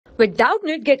With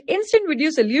Doubtnut, get instant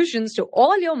video solutions to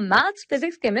all your maths,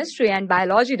 physics, chemistry, and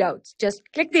biology doubts. Just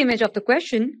click the image of the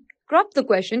question, crop the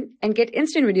question, and get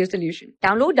instant video solution.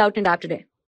 Download Doubtnut app today.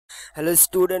 Hello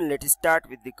student, let's start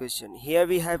with the question. Here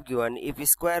we have given if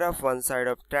square of one side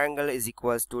of triangle is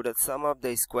equals to the sum of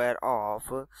the square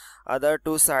of other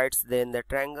two sides, then the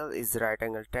triangle is right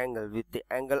angle triangle with the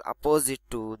angle opposite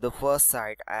to the first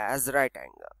side as right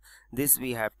angle. This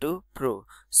we have to prove.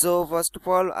 So first of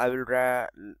all I will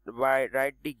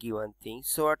write the given thing.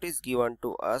 So what is given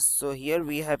to us? So here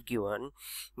we have given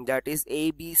that is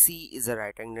ABC is a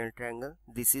right angle triangle.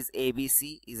 This is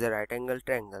ABC is a right angle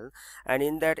triangle, and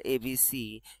in that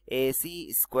ABC,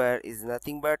 AC square is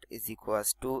nothing but is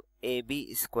equals to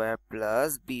AB square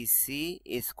plus BC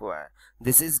square.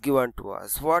 This is given to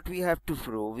us. What we have to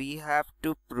prove? We have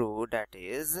to prove that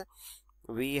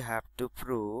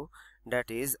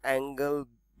is angle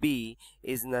B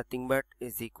is nothing but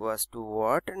is equals to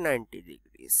what? 90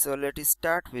 degrees. So let us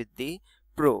start with the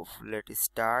proof.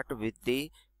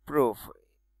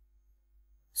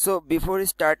 So before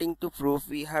starting to prove,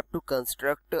 we have to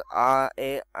construct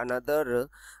another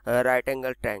right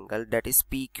angle triangle, that is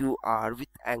PQR with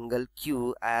angle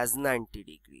Q as 90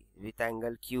 degree.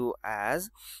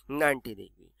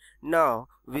 Now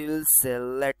we will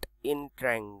select in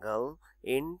triangle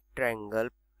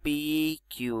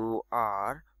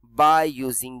PQR. By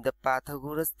using the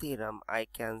Pythagoras theorem, I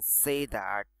can say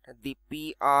that the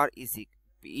PR is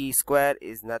P square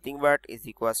is nothing but is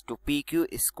equals to PQ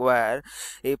square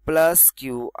a plus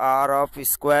QR of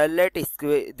square. Let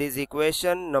this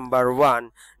equation number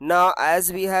 1. Now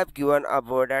as we have given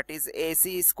above, that is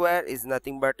AC square is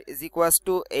nothing but is equals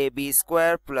to AB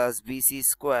square plus BC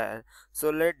square. So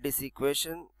let this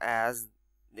equation as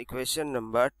equation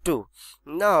number 2.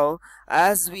 Now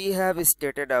as we have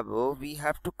stated above, we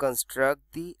have to construct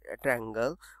the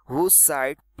triangle whose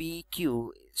side PQ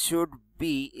should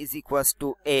be is equals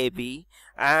to AB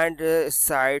and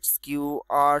sides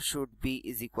QR should be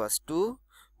is equals to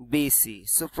BC.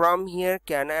 So from here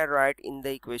can I write in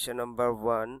the equation number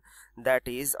 1, that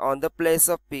is on the place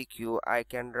of PQ I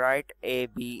can write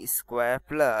AB square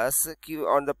plus Q,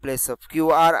 on the place of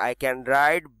QR I can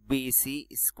write BC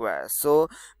square. So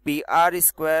PR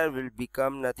square will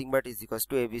become nothing but is equals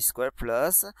to AB square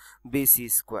plus BC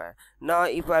square. Now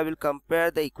if I will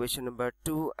compare the equation number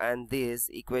 2 and this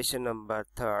equation number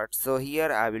 3, so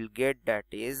here I will get that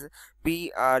is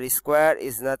PR square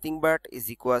is nothing but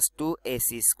is equals to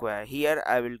AC square. Here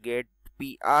I will get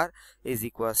PR is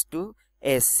equals to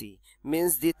AC,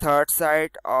 means the third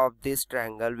side of this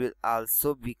triangle will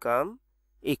also become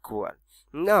equal.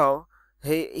 Now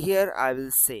here I will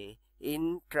say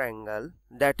in triangle,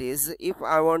 that is if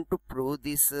I want to prove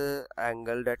this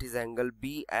angle, that is angle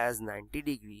B as 90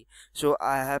 degree, so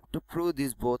I have to prove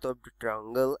this both of the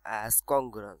triangle as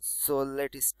congruence. So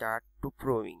let us start to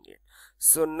proving it.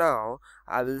 So now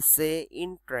I will say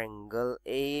in triangle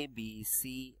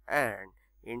ABC and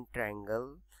in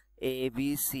triangle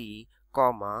ABC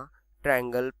comma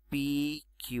triangle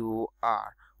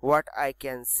PQR, what I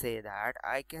can say that?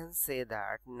 I can say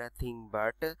that nothing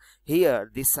but here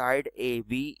the side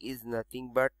AB is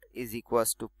nothing but is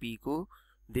equals to PQ.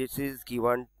 This is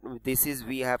given, this is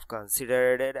we have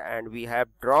considered it and we have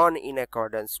drawn in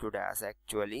accordance to that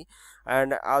actually,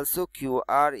 and also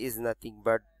QR is nothing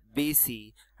but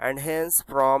BC, and hence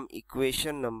from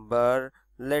equation number,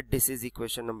 this is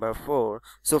equation number 4.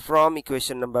 So from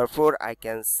equation number 4 I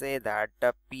can say that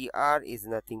the PR is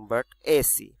nothing but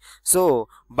AC. So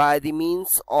by the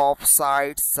means of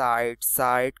side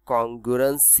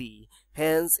congruency,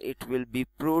 hence it will be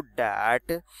proved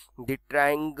that the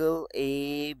triangle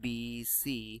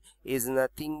ABC is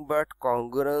nothing but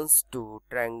congruence to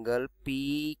triangle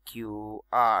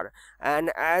PQR.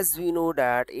 And as we know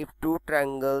that if two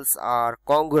triangles are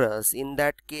congruous, in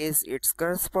that case its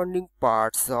corresponding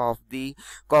parts of the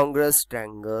congruous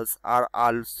triangles are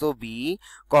also be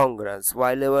congruence,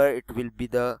 whilever it will be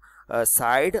the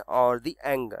side or the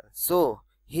angle. So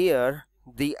here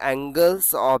the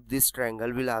angles of this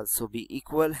triangle will also be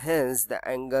equal, hence the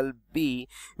angle B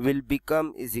will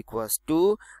become is equals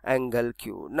to angle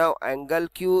Q. Now angle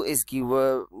Q is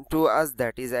given to us,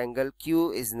 that is angle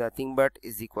Q is nothing but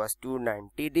is equals to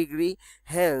 90 degree,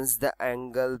 hence the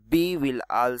angle B will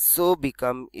also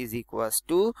become is equals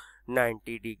to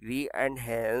 90 degree, and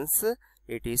hence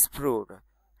it is proved,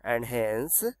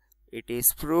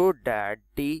 that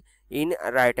the in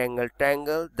right angle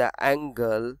triangle the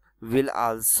angle will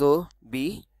also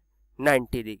be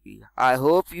 90 degree. I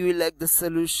hope you will like the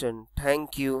solution.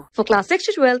 Thank you. For class 6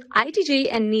 to 12, IIT JEE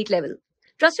and NEET level.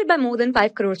 Trusted by more than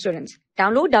 5 crore students.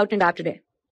 Download Doubtnut app today.